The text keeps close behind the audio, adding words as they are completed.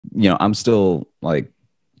you know, I'm still like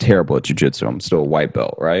terrible at jiu-jitsu. I'm still a white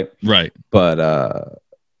belt, right? Right. But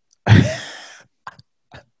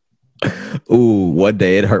ooh, one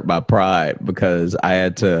day it hurt my pride because I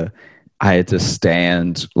had to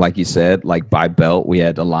stand, like you said, like by belt. We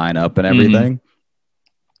had to line up and everything.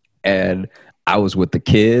 And I was with the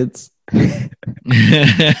kids. When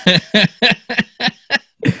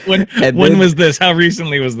was this? How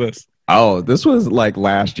recently was this? Oh, this was like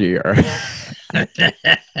last year.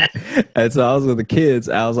 And so I was with the kids.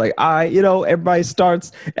 I was like, you know, everybody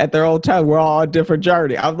starts at their own time. We're all on a different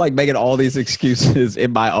journey. I'm like making all these excuses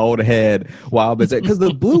in my own head while I'm because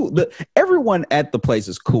everyone at the place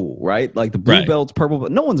is cool, right? Like the blue belts, purple,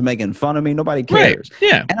 but no one's making fun of me. Nobody cares. Right.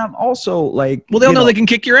 Yeah. And I'm also like, well, they'll know they can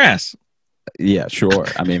kick your ass. Yeah, sure.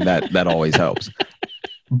 I mean, that always helps.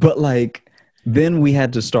 But like, then we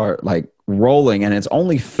had to start like rolling, and it's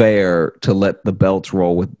only fair to let the belts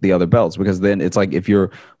roll with the other belts, because then it's like if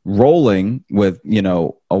you're rolling with, you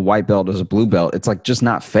know, a white belt as a blue belt, it's like just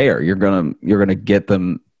not fair. You're gonna get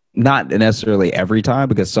them not necessarily every time,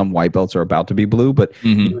 because some white belts are about to be blue, but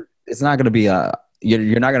it's not gonna be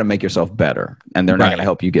you're not gonna make yourself better, and they're not gonna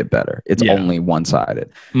help you get better. It's only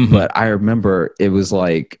one-sided. But I remember it was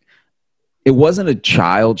like, it wasn't a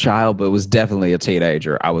child, but it was definitely a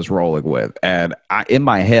teenager I was rolling with. And in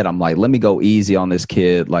my head, I'm like, let me go easy on this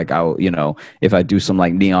kid. Like, you know, if I do some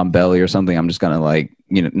like neon belly or something, I'm just going to like,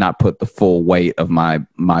 you know, not put the full weight of my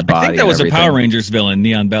body. I think that was a Power Rangers villain,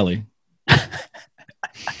 Neon Belly. I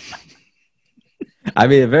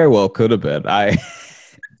mean, it very well could have been. I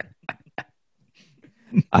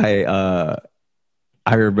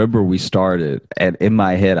remember we started, and in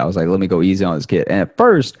my head, I was like, let me go easy on this kid. And at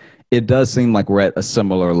first, it does seem like we're at a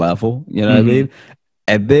similar level, you know what I mean?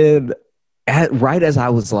 And then right as I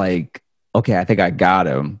was like, okay, I think I got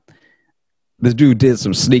him, this dude did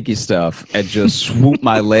some sneaky stuff and just swooped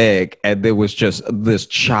my leg, and there was just, this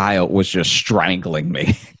child was just strangling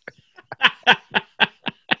me.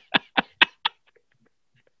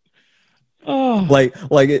 Oh.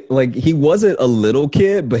 Like he wasn't a little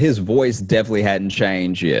kid, but his voice definitely hadn't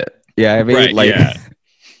changed yet. Yeah, I mean,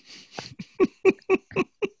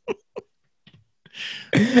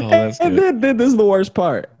 and then this is the worst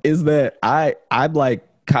part, is that I'm like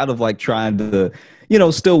kind of like trying to, you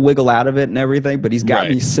know, still wiggle out of it and everything, but he's got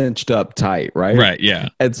me cinched up tight, right? Yeah.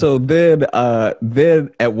 And so then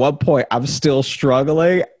at one point I'm still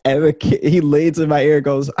struggling, and the kid, he leans in my ear and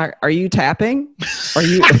goes, "Are you tapping? Are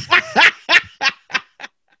you?"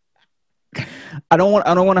 I don't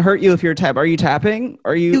want to hurt you if you're Are you tapping?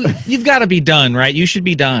 Are you? You've got to be done, right? You should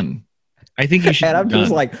be done. I think you should. And I'm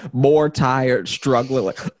just like more tired, struggling.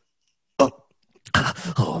 Like, oh,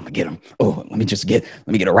 let me get him. Oh, let me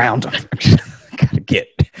get around him. Gotta get.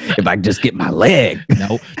 If I can just get my leg.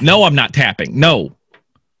 No, I'm not tapping. No.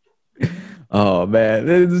 Oh man,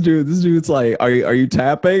 this dude's like, are you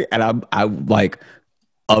tapping? And I'm like,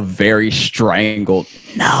 a very strangled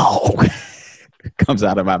no comes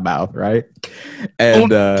out of my mouth, right? And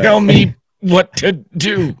don't tell me what to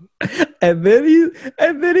do. And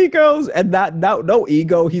then he goes, and no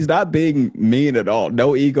ego. He's not being mean at all.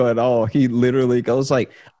 No ego at all. He literally goes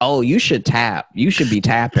like, "Oh, you should tap. You should be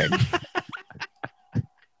tapping."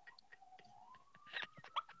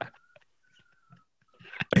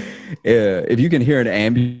 Yeah, if you can hear an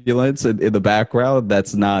ambulance in the background,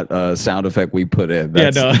 that's not a sound effect we put in.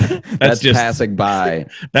 That's just passing by.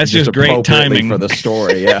 That's just great timing for the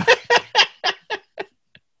story. Yeah.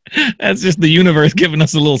 That's just the universe giving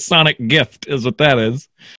us a little sonic gift, is what that is.